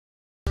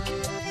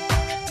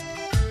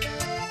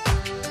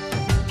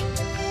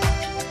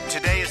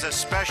is a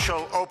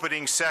special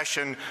opening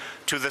session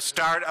to the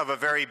start of a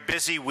very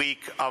busy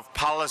week of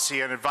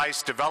policy and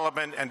advice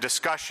development and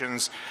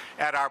discussions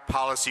at our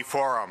Policy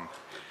Forum.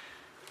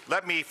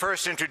 Let me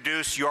first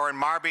introduce Joran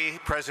Marby,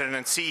 President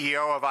and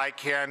CEO of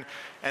ICANN,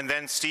 and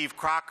then Steve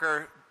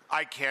Crocker,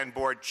 ICANN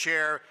Board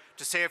Chair,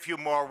 to say a few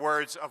more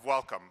words of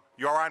welcome.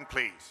 Joran,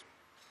 please.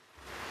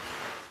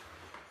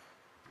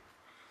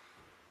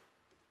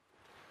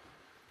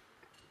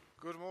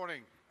 Good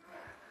morning.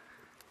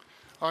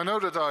 I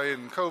know that I,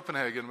 in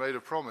Copenhagen, made a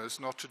promise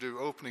not to do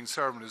opening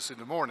ceremonies in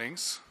the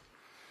mornings.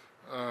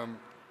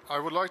 I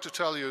would like to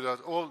tell you that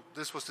all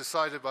this was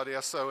decided by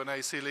the SO and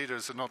AC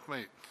leaders and not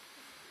me.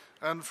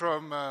 And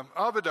from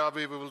Abu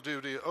Dhabi, we will do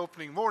the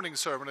opening morning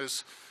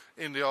ceremonies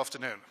in the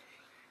afternoon.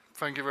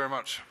 Thank you very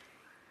much.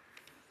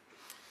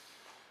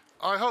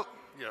 I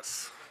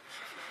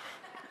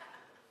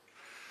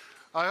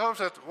hope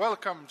that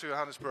welcome to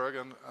Johannesburg,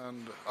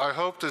 and I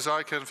hope this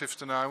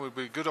ICANN59 will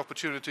be a good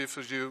opportunity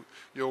for you,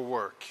 your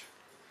work.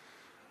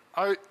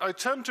 I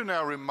tend to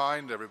now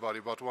remind everybody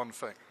about one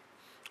thing,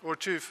 or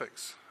two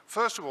things.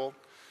 First of all,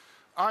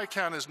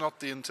 ICANN is not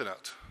the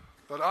internet,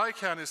 but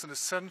ICANN is an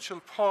essential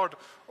part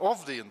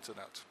of the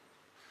internet.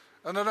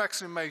 And that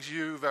actually makes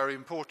you very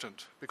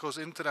important, because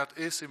internet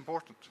is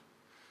important.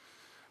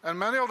 And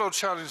many of those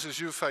challenges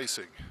you're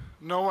facing,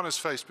 no one has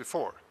faced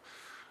before.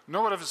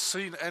 No one has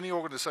seen any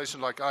organization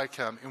like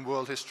ICANN in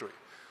world history.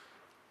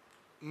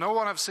 No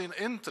one has seen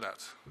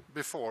internet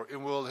before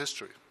in world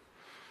history.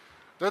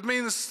 That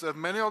means that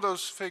many of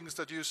those things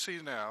that you see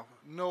now,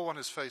 no one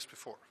has faced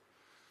before.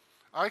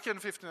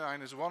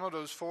 ICANN59 is one of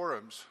those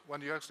forums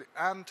when you actually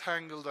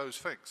untangle those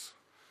things.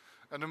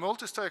 And the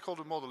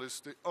multi-stakeholder model is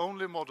the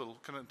only model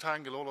that can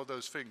untangle all of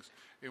those things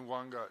in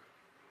one go.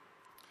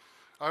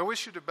 I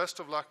wish you the best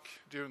of luck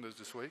during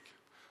this week.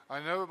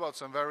 I know about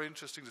some very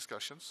interesting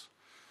discussions.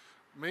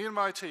 Me and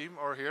my team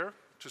are here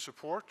to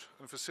support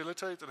and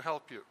facilitate and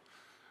help you.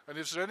 And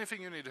if there's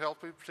anything you need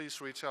help with,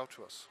 please reach out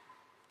to us.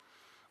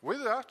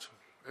 With that,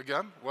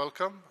 again,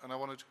 welcome, and I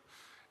want to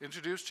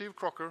introduce Steve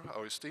Crocker,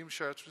 our esteemed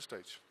chair, to the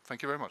stage.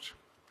 Thank you very much.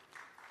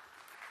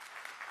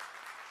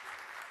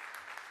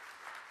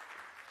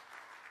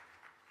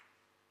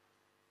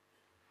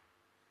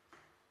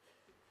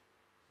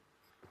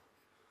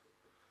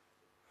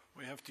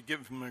 We have to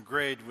give him a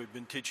grade. We've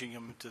been teaching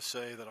him to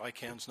say that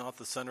ICANN's not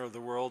the center of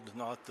the world,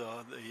 not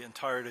the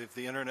entirety of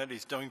the internet.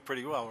 He's doing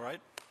pretty well,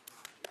 right?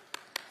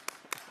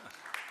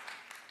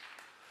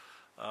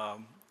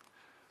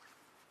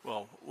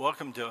 Well,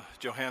 welcome to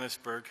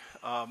Johannesburg.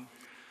 I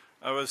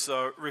was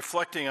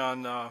reflecting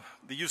on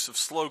the use of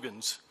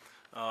slogans.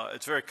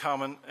 It's very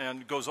common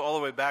and goes all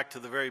the way back to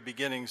the very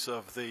beginnings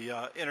of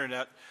the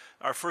internet.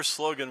 Our first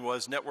slogan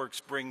was,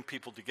 "Networks bring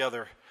people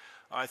together."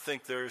 I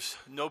think there's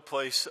no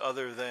place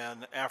other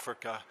than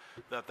Africa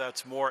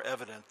that's more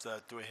evident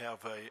that we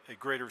have a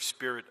greater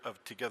spirit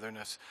of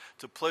togetherness.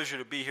 It's a pleasure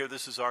to be here.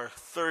 This is our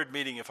third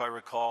meeting, if I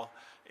recall,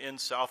 in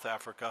South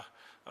Africa,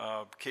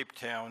 Cape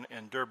Town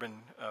and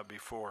Durban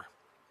before.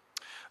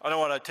 I don't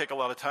want to take a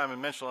lot of time and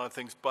mention a lot of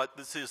things, but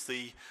this is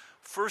the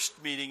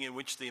first meeting in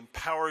which the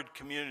empowered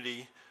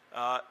community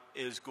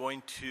is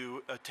going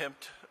to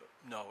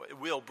it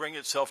will bring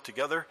itself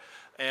together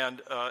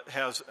and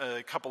has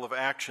a couple of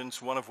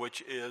actions, one of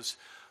which is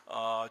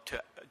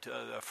to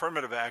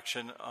affirmative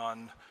action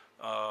on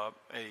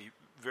a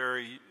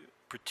very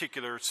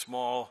particular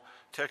small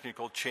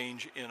technical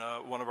change in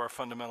one of our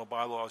fundamental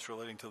bylaws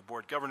relating to the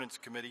Board Governance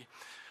Committee,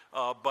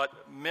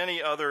 but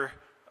many other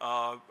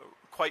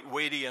quite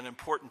weighty and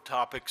important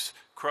topics,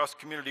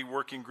 cross-community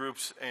working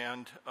groups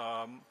and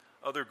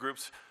other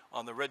groups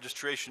on the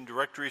registration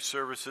directory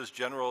services,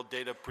 general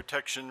data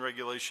protection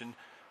regulation,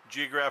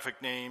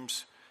 geographic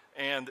names,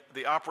 and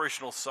the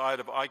operational side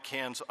of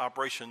ICANN's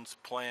operations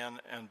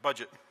plan and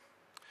budget.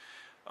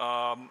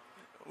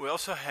 We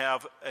also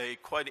have a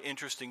quite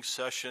interesting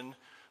session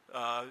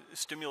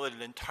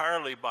stimulated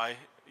entirely by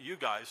you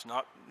guys,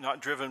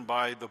 not driven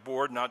by the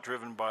board, not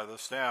driven by the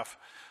staff,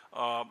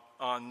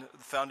 on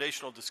the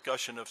foundational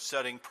discussion of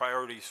setting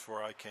priorities for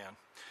ICANN.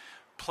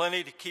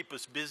 Plenty to keep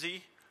us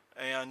busy,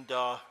 and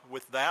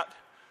with that,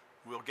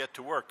 we'll get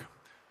to work.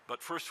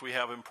 But first, we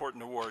have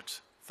important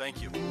awards.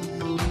 Thank you.